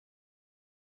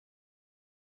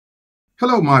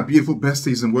Hello, my beautiful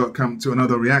besties, and welcome to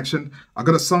another reaction. I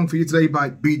got a song for you today by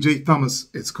B.J.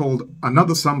 Thomas. It's called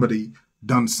Another Somebody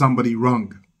Done Somebody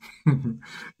Wrong.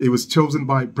 It was chosen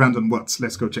by Brandon Watts.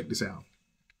 Let's go check this out.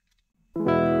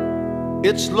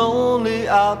 It's lonely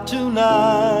out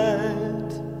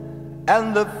tonight,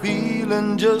 and the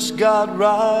feeling just got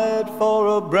right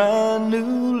for a brand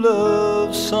new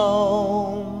love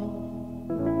song.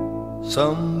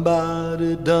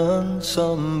 Somebody done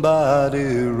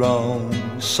somebody wrong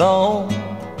song.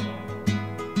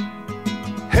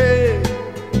 Hey,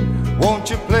 won't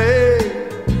you play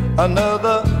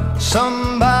another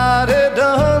somebody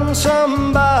done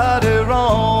somebody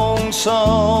wrong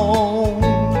song,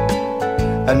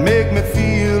 and make me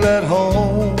feel at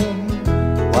home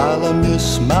while I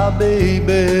miss my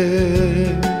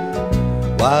baby,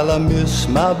 while I miss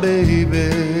my baby.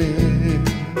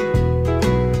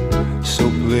 So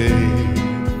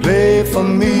play for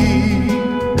me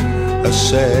a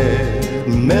sad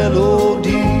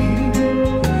melody,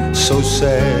 so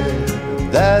sad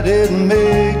that it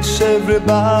makes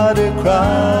everybody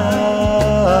cry.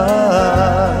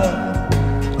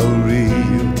 A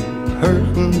real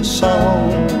hurting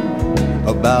song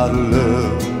about a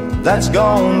love that's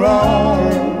gone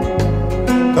wrong,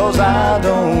 'cause I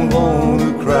don't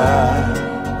wanna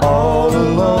cry all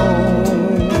alone.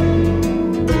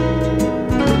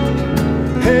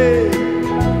 Hey,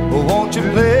 won't you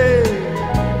play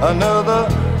another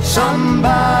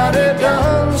somebody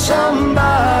done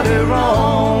somebody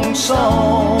wrong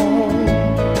song,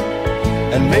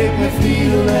 and make me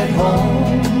feel at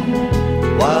home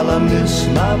while I miss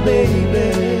my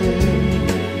baby,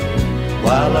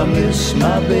 while I miss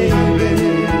my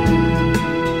baby.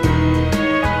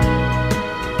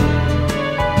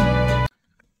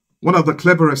 One of the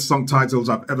cleverest song titles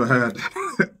I've ever heard.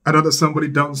 Another Somebody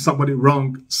Done Somebody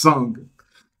Wrong song.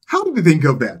 How did you think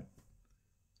of that?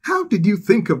 How did you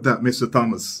think of that, Mr.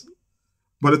 Thomas?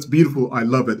 But it's beautiful. I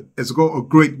love it. It's got a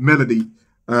great melody,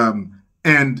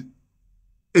 and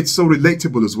it's so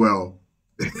relatable as well.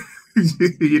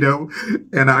 You know,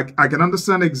 and I can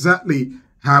understand exactly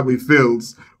how he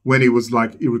feels when he was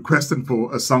like requesting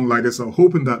for a song like this, or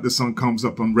hoping that the song comes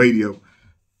up on radio.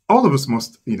 All of us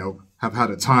must, you know, have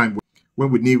had a time when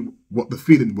we knew what the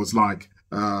feeling was like.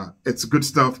 It's good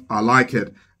stuff. I like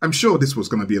it. I'm sure this was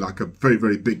going to be like a very,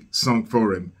 very big song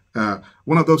for him.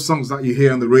 One of those songs that you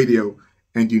hear on the radio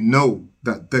and you know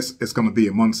that this is going to be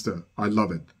a monster. I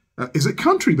love it. Is it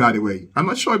country, by the way? I'm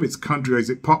not sure if it's country or is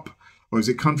it pop or is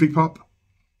it country pop?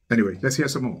 Anyway, let's hear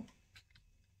some more.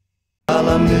 While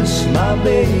I miss my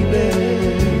baby,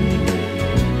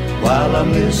 while I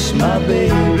miss my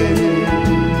baby.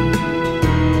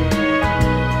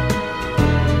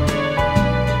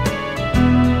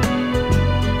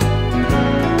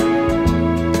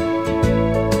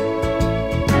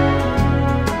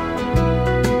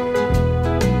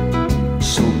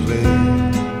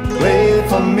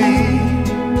 For me,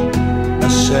 a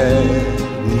sad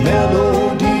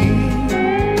melody,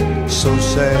 so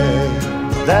sad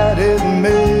that it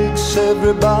makes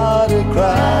everybody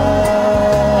cry.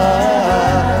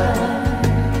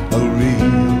 A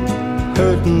real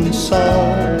hurting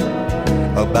song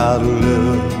about a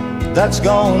love that's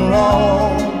gone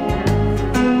wrong,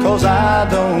 'cause I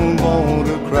don't want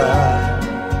to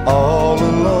cry all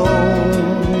alone.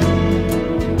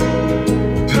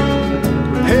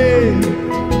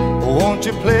 Won't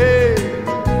you play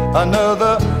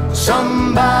another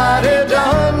somebody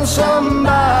done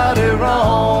somebody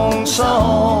wrong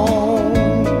song,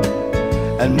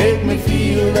 and make me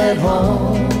feel at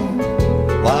home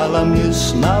while I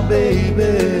miss my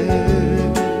baby,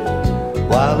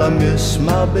 while I miss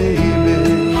my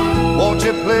baby. Won't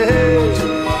you play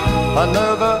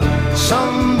another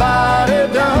somebody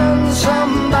done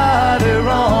somebody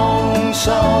wrong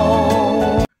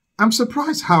song? I'm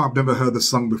surprised how I've never heard the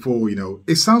song before, you know.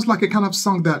 It sounds like a kind of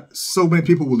song that so many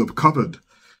people would have covered.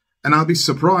 And I'll be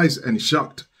surprised and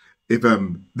shocked if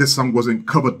this song wasn't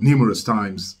covered numerous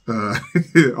times.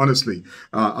 Honestly,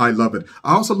 I love it.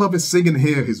 I also love his singing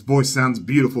here. His voice sounds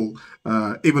beautiful,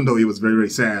 even though he was very,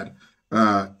 very sad.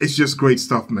 It's just great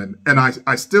stuff, man. And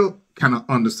I still cannot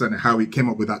understand how he came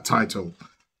up with that title.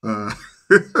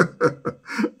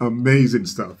 Amazing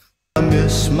stuff. I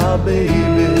miss my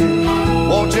baby.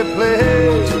 Won't you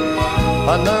play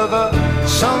another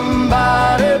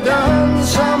somebody done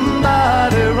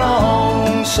somebody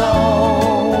wrong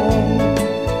song,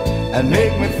 and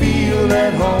make me feel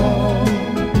at home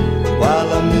while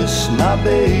I miss my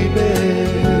baby,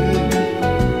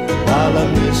 while I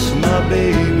miss my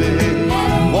baby.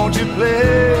 Won't you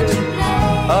play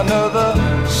another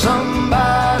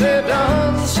somebody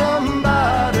done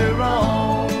somebody wrong?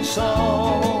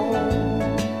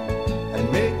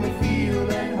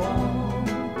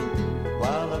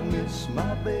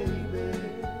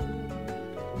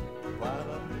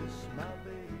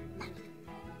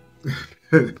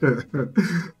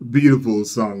 Beautiful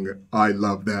song. I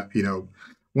love that. You know,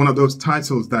 one of those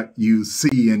titles that you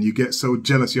see and you get so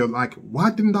jealous. You're like,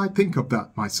 why didn't I think of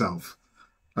that myself?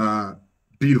 Uh,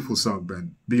 Beautiful song,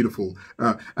 Ben. Beautiful.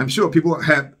 I'm sure people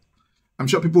heard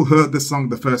this song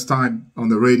the first time on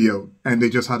the radio and they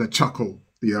just had a chuckle.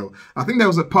 You know, I think there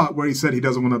was a part where he said he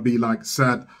doesn't want to be like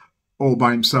sad all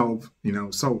by himself. You know,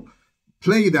 so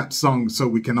play that song so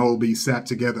we can all be sad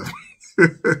together.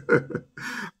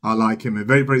 I like him. A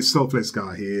very, very selfless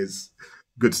guy. He is.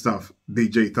 Good stuff.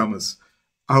 DJ Thomas.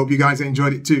 I hope you guys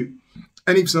enjoyed it too.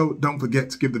 And if so, don't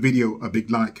forget to give the video a big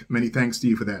like. Many thanks to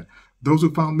you for that. Those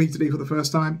who found me today for the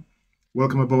first time,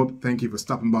 welcome aboard. Thank you for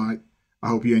stopping by. I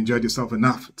hope you enjoyed yourself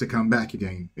enough to come back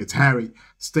again. It's Harry.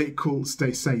 Stay cool,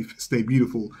 stay safe, stay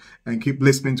beautiful, and keep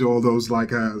listening to all those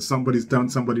like somebody's done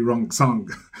somebody wrong song.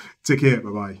 Take care.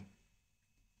 Bye-bye.